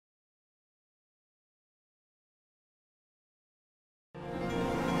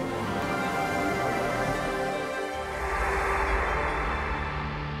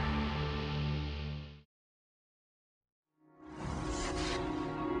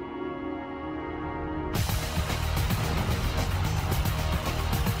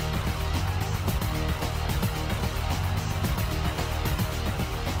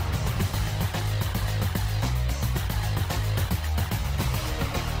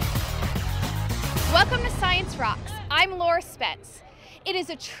Welcome to Science Rocks. I'm Laura Spence. It is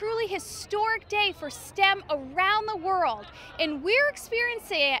a truly historic day for STEM around the world, and we're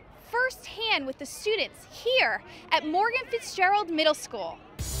experiencing it firsthand with the students here at Morgan Fitzgerald Middle School.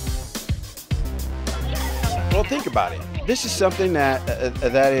 Well, think about it. This is something that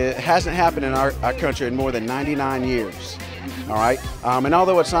it hasn't happened in our country in more than 99 years. All right, and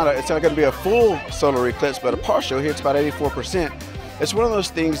although it's not going to be a full solar eclipse, but a partial here, it's about 84%. It's one of those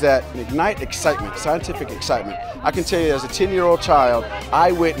things that ignite excitement, scientific excitement. I can tell you, as a 10-year-old child,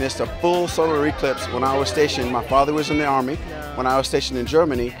 I witnessed a full solar eclipse when I was stationed. My father was in the Army when I was stationed in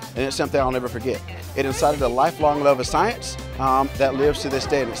Germany, and it's something I'll never forget. It incited a lifelong love of science that lives to this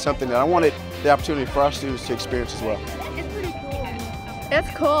day, and it's something that I wanted the opportunity for our students to experience as well. It's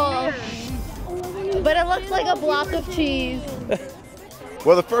cool, but it looks like a block of cheese.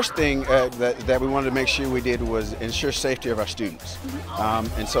 Well, the first thing that we wanted to make sure we did was ensure safety of our students.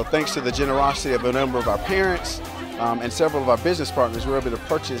 And so thanks to the generosity of a number of our parents and several of our business partners, we were able to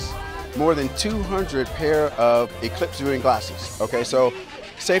purchase more than 200 pair of Eclipse viewing glasses. Okay, so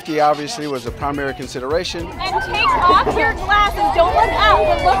safety obviously was a primary consideration. And take off your glasses, don't look up,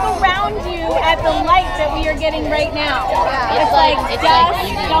 but look around you at the light that we are getting right now. It's like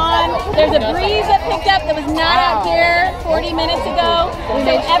dusk, dawn, there's a breeze that picked up that was not out here 40 minutes ago.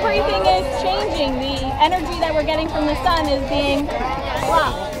 So everything is changing. The energy that we're getting from the sun is being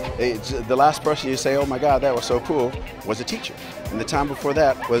blocked. The last person you say, oh my God, that was so cool, was a teacher. And the time before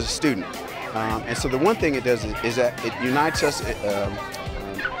that was a student. And so the one thing it does is that it unites us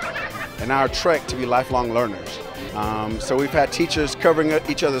in our trek to be lifelong learners. So we've had teachers covering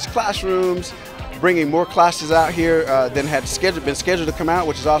each other's classrooms, bringing more classes out here than had been scheduled to come out,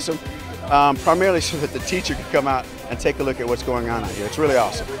 which is awesome, primarily so that the teacher could come out and take a look at what's going on out here. It's really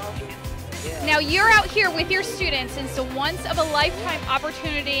awesome. Now you're out here with your students, and so once of a lifetime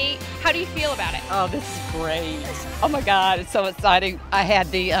opportunity. How do you feel about it? Oh, this is great. Oh my God, it's so exciting. I had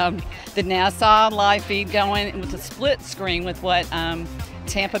the NASA live feed going with a split screen with what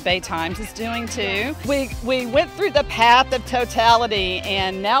Tampa Bay Times is doing too. We went through the path of totality,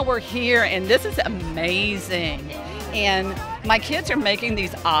 and now we're here, and this is amazing. And my kids are making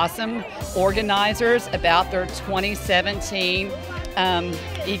these awesome organizers about their 2017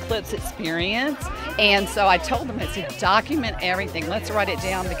 Eclipse experience. And so I told them, I said, document everything. Let's write it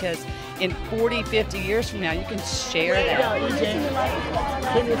down, because in 40, 50 years from now, you can share that.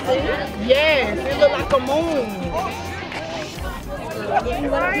 Can you see it? Yes, it looks like a moon.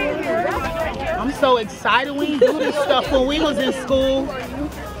 I'm so excited. We do this stuff when we was in school.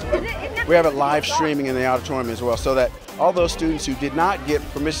 We have it live streaming in the auditorium as well, so that all those students who did not get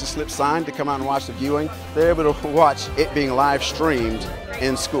permission slips signed to come out and watch the viewing, they're able to watch it being live streamed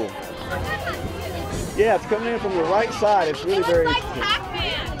in school. Yeah, it's coming in from the right side. It's really very interesting.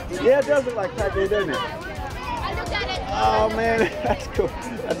 Yeah, it does look like Pac-Man, doesn't it? Oh man, that's cool.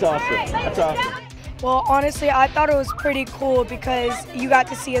 That's awesome. That's awesome. Well, honestly, I thought it was pretty cool because you got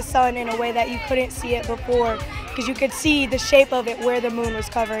to see a sun in a way that you couldn't see it before, because you could see the shape of it where the moon was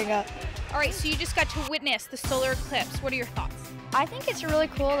covering up. All right, so you just got to witness the solar eclipse. What are your thoughts? I think it's really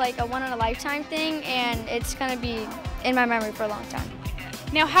cool, like a one-in-a-lifetime thing, and it's going to be in my memory for a long time.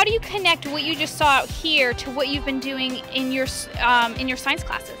 Now, how do you connect what you just saw out here to what you've been doing in your science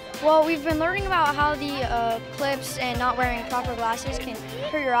classes? Well, we've been learning about how the eclipse and not wearing proper glasses can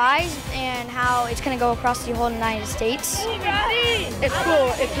hurt your eyes, and how it's going to go across the whole United States. It's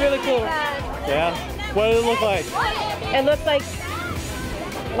cool. It's really cool. Yeah? What does it look like? It looks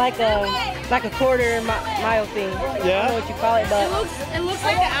like a quarter mile thing. Yeah? I don't know what you call it, but It looks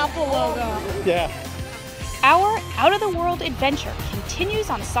like the Apple logo. Yeah. Our out-of-the-world adventure continues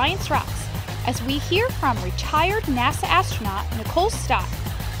on Science Rocks as we hear from retired NASA astronaut Nicole Stott,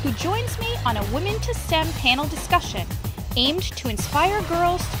 who joins me on a Women to STEM panel discussion aimed to inspire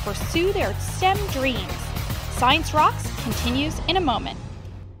girls to pursue their STEM dreams. Science Rocks continues in a moment.